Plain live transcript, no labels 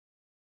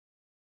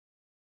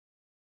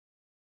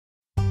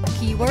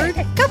keyword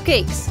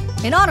cupcakes.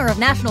 In honor of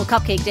National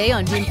Cupcake Day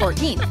on June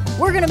 14th,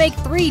 we're gonna make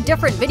 3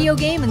 different video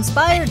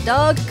game-inspired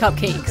dog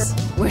cupcakes.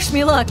 Wish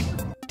me luck.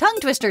 Tongue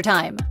twister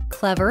time.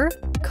 Clever,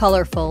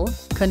 colorful,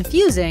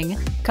 confusing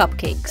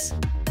cupcakes.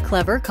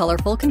 Clever,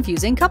 colorful,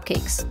 confusing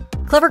cupcakes.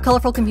 Clever,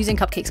 colorful, confusing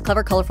cupcakes.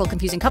 Clever, colorful,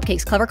 confusing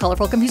cupcakes. Clever,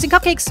 colorful, confusing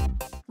cupcakes.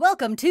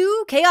 Welcome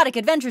to Chaotic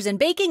Adventures in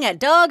Baking at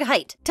Dog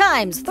Height,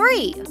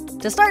 ×3.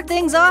 To start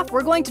things off,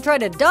 we're going to try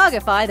to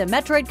dogify the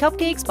Metroid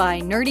cupcakes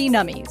by Nerdy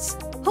Nummies.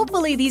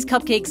 Hopefully these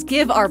cupcakes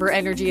give Arbor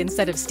energy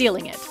instead of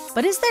stealing it.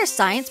 But is there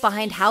science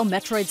behind how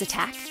Metroids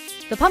attack?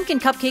 The pumpkin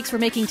cupcakes we're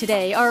making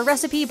today are a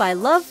recipe by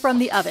Love from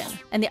the Oven,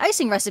 and the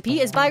icing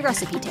recipe is by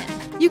Recipe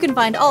Tin. You can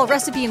find all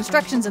recipe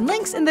instructions and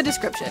links in the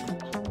description.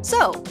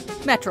 So,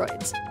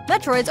 Metroids.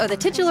 Metroids are the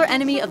titular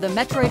enemy of the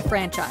Metroid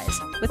franchise,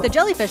 with the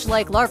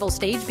jellyfish-like larval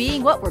stage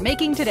being what we're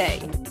making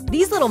today.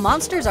 These little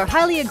monsters are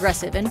highly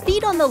aggressive and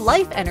feed on the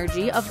life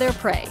energy of their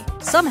prey,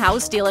 somehow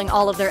stealing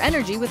all of their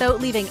energy without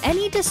leaving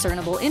any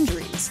discernible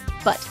injuries.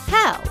 But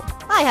how?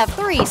 I have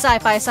 3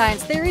 sci-fi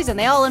science theories, and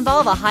they all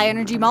involve a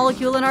high-energy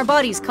molecule in our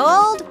bodies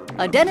called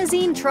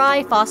adenosine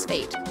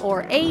triphosphate,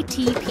 or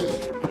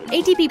ATP.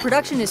 ATP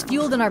production is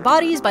fueled in our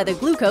bodies by the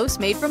glucose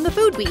made from the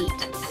food we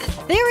eat.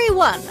 Theory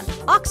 1.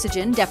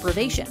 Oxygen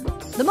deprivation.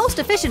 The most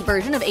efficient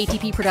version of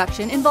ATP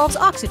production involves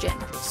oxygen,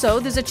 so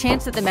there's a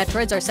chance that the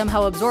Metroids are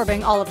somehow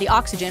absorbing all of the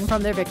oxygen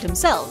from their victim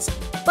cells.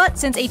 But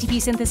since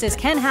ATP synthesis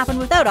can happen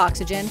without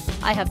oxygen,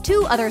 I have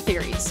 2 other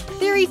theories.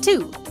 Theory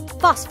 2.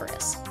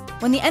 Phosphorus.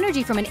 When the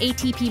energy from an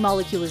ATP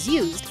molecule is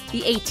used,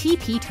 the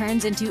ATP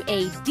turns into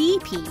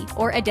ADP,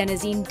 or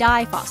adenosine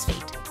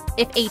diphosphate.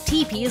 If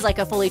ATP is like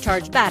a fully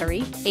charged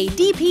battery,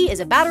 ADP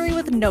is a battery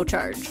with no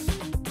charge.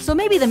 So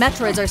maybe the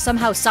Metroids are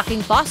somehow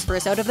sucking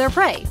phosphorus out of their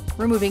prey,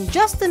 removing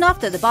just enough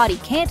that the body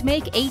can't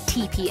make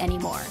ATP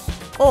anymore.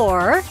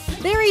 Or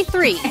Theory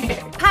 3.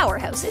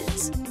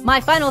 Powerhouses. My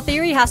final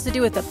theory has to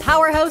do with the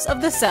powerhouse of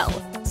the cell.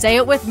 Say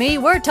it with me,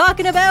 we're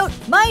talking about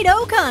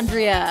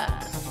mitochondria!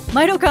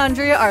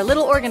 Mitochondria are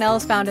little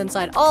organelles found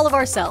inside all of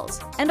our cells,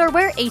 and are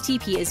where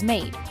ATP is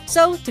made.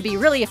 So, to be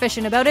really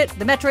efficient about it,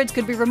 the Metroids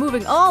could be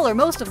removing all or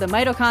most of the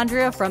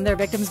mitochondria from their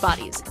victims'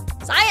 bodies.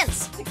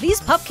 Science!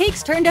 These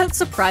pupcakes turned out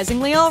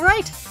surprisingly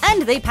alright,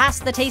 and they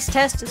passed the taste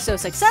test, so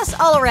success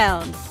all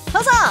around.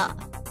 Huzzah!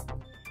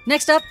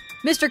 Next up,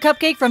 Mr.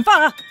 Cupcake from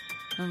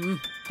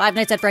Five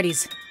Nights at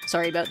Freddy's.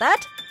 Sorry about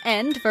that.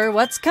 And for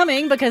what's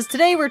coming, because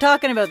today we're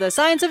talking about the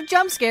science of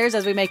jump scares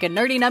as we make a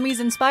Nerdy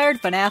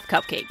Nummies-inspired FNAF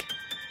cupcake.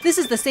 This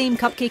is the same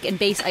cupcake and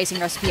base icing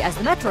recipe as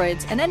the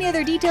Metroids, and any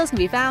other details can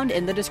be found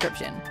in the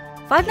description.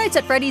 Five Nights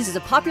at Freddy's is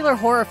a popular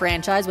horror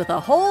franchise with a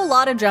whole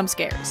lot of jump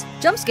scares.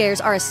 Jump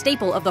scares are a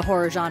staple of the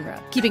horror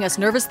genre, keeping us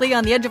nervously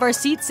on the edge of our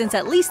seats since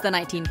at least the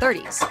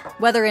 1930s.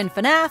 Whether in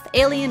FNAF,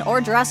 Alien, or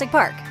Jurassic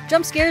Park,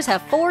 jump scares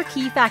have 4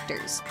 key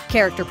factors: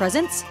 character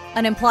presence,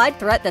 an implied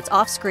threat that's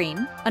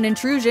off-screen, an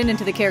intrusion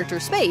into the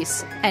character's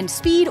space, and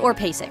speed or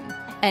pacing.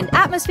 And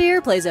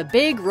atmosphere plays a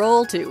big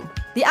role too.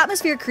 The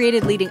atmosphere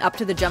created leading up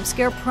to the jump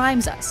scare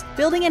primes us,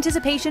 building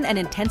anticipation and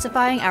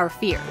intensifying our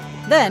fear.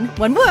 Then,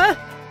 when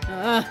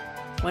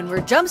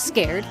we're jump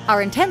scared,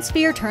 our intense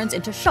fear turns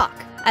into shock.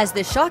 As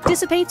this shock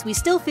dissipates, we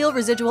still feel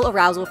residual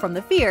arousal from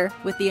the fear,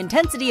 with the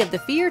intensity of the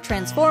fear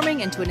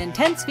transforming into an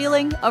intense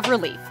feeling of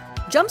relief.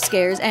 Jump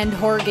scares, and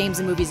horror games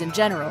and movies in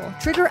general,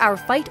 trigger our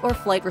fight or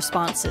flight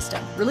response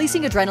system,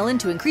 releasing adrenaline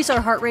to increase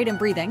our heart rate and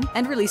breathing,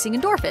 and releasing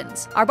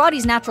endorphins, our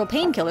body's natural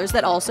painkillers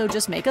that also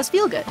just make us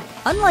feel good.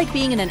 Unlike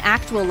being in an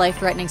actual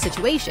life-threatening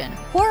situation,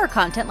 horror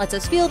content lets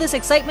us feel this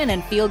excitement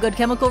and feel-good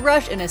chemical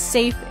rush in a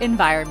safe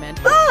environment.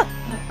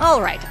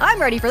 Alright, I'm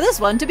ready for this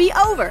one to be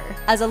over!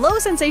 As a low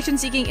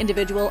sensation-seeking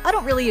individual, I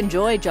don't really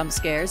enjoy jump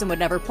scares and would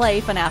never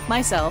play FNAF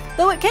myself,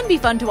 though it can be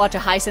fun to watch a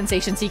high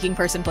sensation-seeking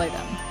person play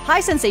them.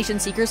 High sensation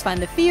seekers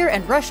find the fear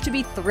and rush to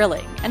be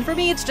thrilling, and for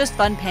me it's just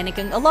fun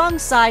panicking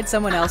alongside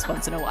someone else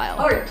once in a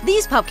while.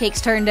 These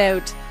pupcakes turned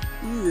out,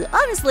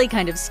 honestly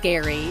kind of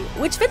scary,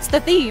 which fits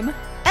the theme.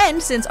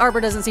 And since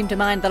Arbor doesn't seem to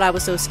mind that I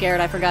was so scared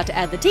I forgot to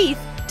add the teeth,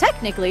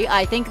 technically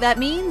I think that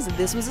means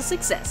this was a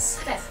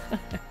success.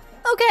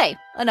 Okay,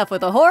 enough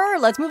with the horror,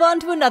 let's move on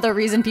to another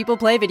reason people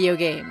play video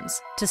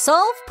games: to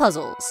solve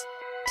puzzles.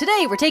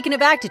 Today we're taking it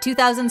back to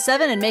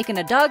 2007 and making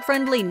a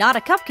dog-friendly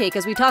Not-A-Cupcake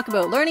as we talk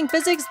about learning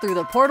physics through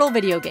the Portal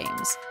video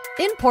games.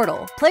 In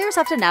Portal, players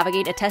have to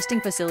navigate a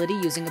testing facility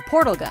using a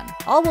portal gun,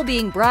 all while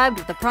being bribed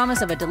with the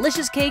promise of a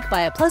delicious cake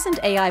by a pleasant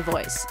AI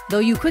voice, though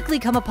you quickly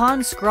come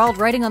upon scrawled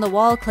writing on the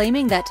wall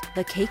claiming that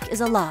the cake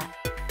is a lie.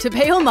 To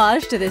pay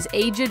homage to this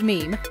aged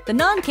meme, the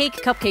non-cake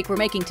cupcake we're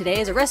making today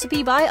is a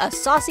recipe by A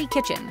Saucy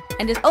Kitchen,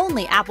 and is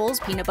only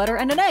apples, peanut butter,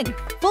 and an egg.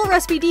 Full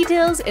recipe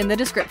details in the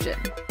description.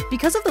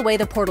 Because of the way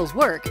the portals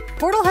work,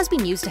 Portal has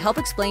been used to help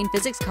explain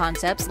physics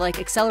concepts like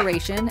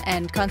acceleration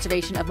and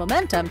conservation of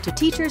momentum to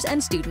teachers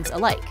and students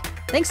alike.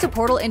 Thanks to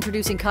Portal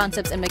introducing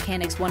concepts and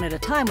mechanics one at a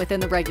time within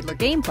the regular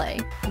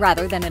gameplay,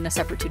 rather than in a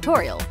separate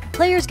tutorial,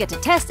 players get to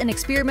test and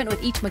experiment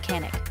with each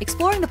mechanic,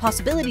 exploring the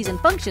possibilities and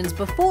functions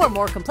before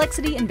more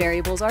complexity and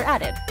variables are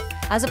added.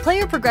 As a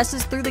player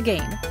progresses through the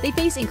game, they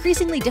face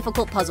increasingly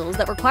difficult puzzles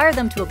that require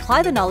them to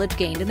apply the knowledge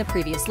gained in the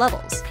previous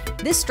levels.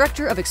 This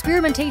structure of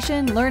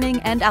experimentation,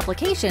 learning, and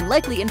application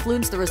likely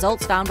influenced the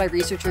results found by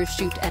researchers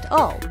Shoot et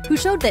al., who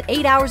showed that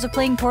 8 hours of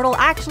playing Portal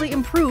actually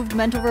improved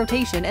mental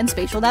rotation and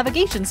spatial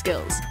navigation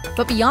skills.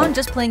 But beyond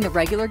just playing the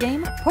regular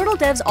game, Portal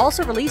devs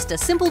also released a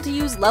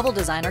simple-to-use level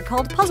designer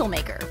called Puzzle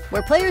Maker,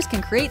 where players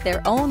can create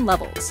their own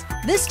levels.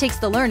 This takes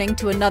the learning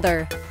to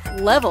another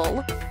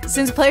level,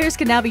 since players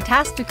can now be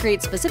tasked to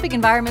create specific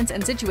environments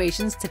and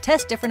situations to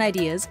test different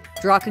ideas,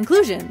 draw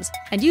conclusions,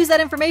 and use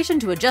that information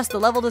to adjust the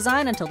level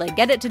design until they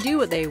get it to do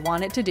what they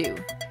want it to do.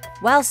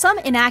 While some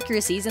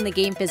inaccuracies in the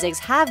game physics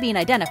have been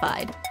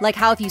identified, like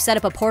how if you set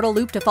up a portal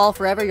loop to fall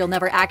forever you'll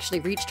never actually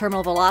reach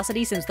terminal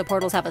velocity since the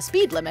portals have a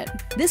speed limit,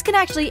 this can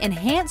actually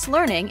enhance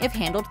learning if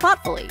handled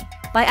thoughtfully.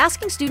 By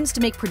asking students to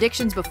make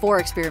predictions before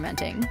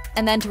experimenting,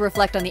 and then to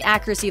reflect on the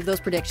accuracy of those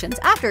predictions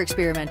after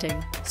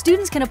experimenting,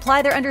 students can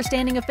apply their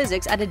understanding of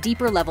physics at a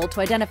deeper level to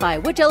identify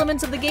which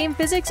elements of the game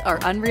physics are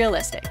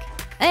unrealistic.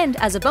 And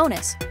as a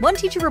bonus, one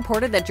teacher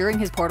reported that during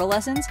his Portal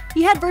lessons,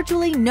 he had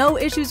virtually no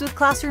issues with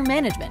classroom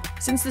management,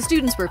 since the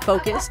students were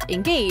focused,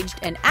 engaged,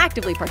 and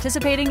actively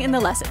participating in the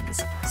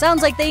lessons.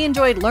 Sounds like they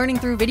enjoyed learning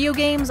through video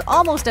games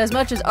almost as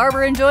much as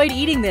Arbor enjoyed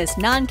eating this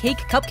non-cake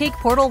cupcake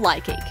Portal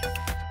lie cake.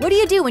 What do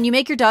you do when you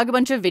make your dog a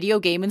bunch of video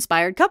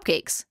game-inspired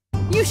cupcakes?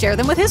 You share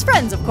them with his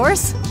friends, of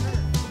course!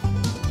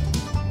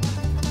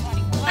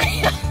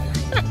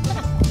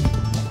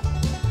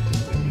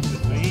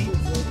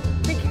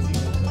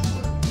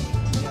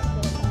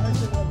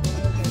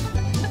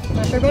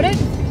 Not sure about it?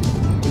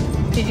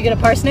 Did you get a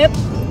parsnip?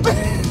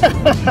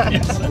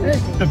 Yes,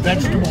 the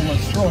vegetable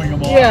was throwing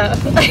them off. Yeah.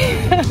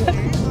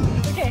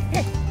 Okay,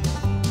 here.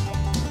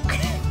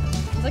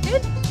 Is that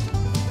good?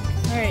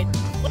 Alright.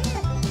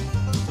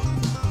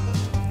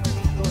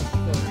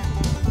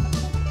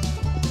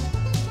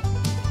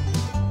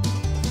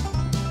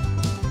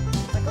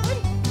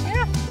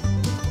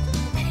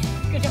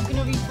 Good job,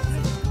 Kenobi.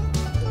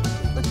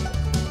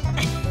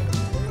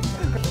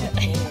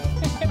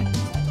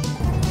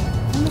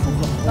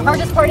 The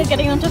hardest part is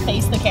getting them to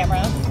face the camera.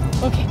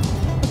 Okay,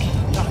 okay.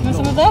 You want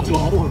some of that?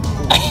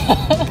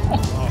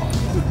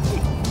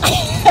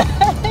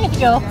 There you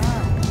go.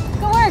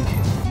 Good work.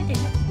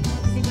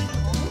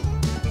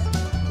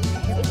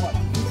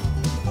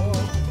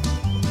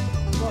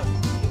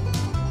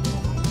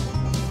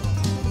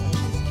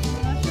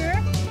 Not sure?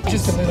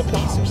 Just a little piece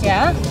or something.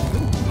 Yeah?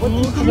 We'll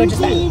go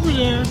just that. Over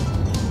there.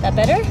 That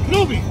better?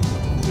 Kenobi.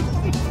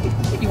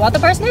 You want the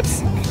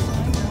parsnips?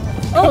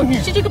 Oh,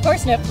 she took a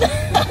parsnip.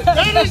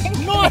 That is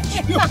not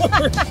yours.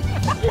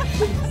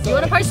 You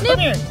want a parsnip? Come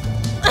here.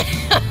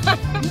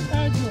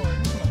 That's yours.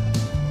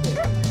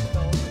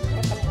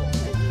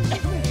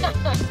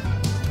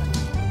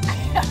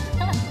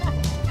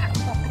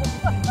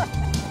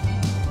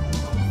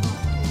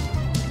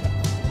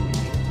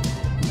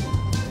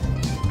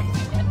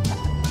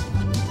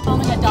 Oh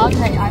my god, dog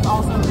right, I'm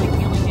also like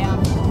peeling down.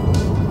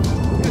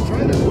 Yeah,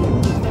 try that.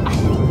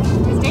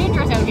 It's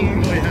dangerous out here.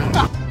 Oh,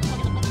 yeah.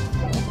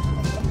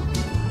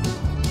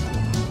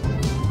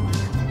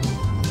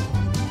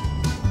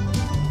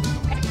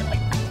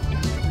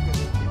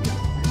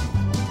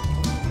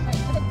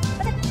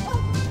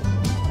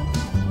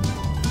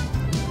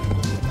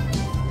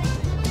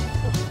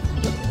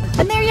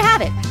 And there you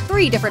have it!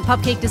 3 different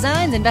Pupcake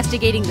designs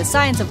investigating the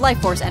science of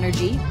life force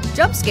energy,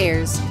 jump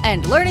scares,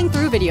 and learning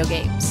through video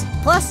games.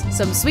 Plus,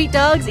 some sweet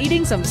dogs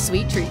eating some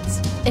sweet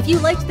treats. If you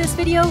liked this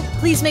video,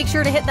 please make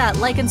sure to hit that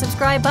like and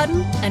subscribe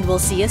button, and we'll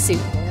see you soon.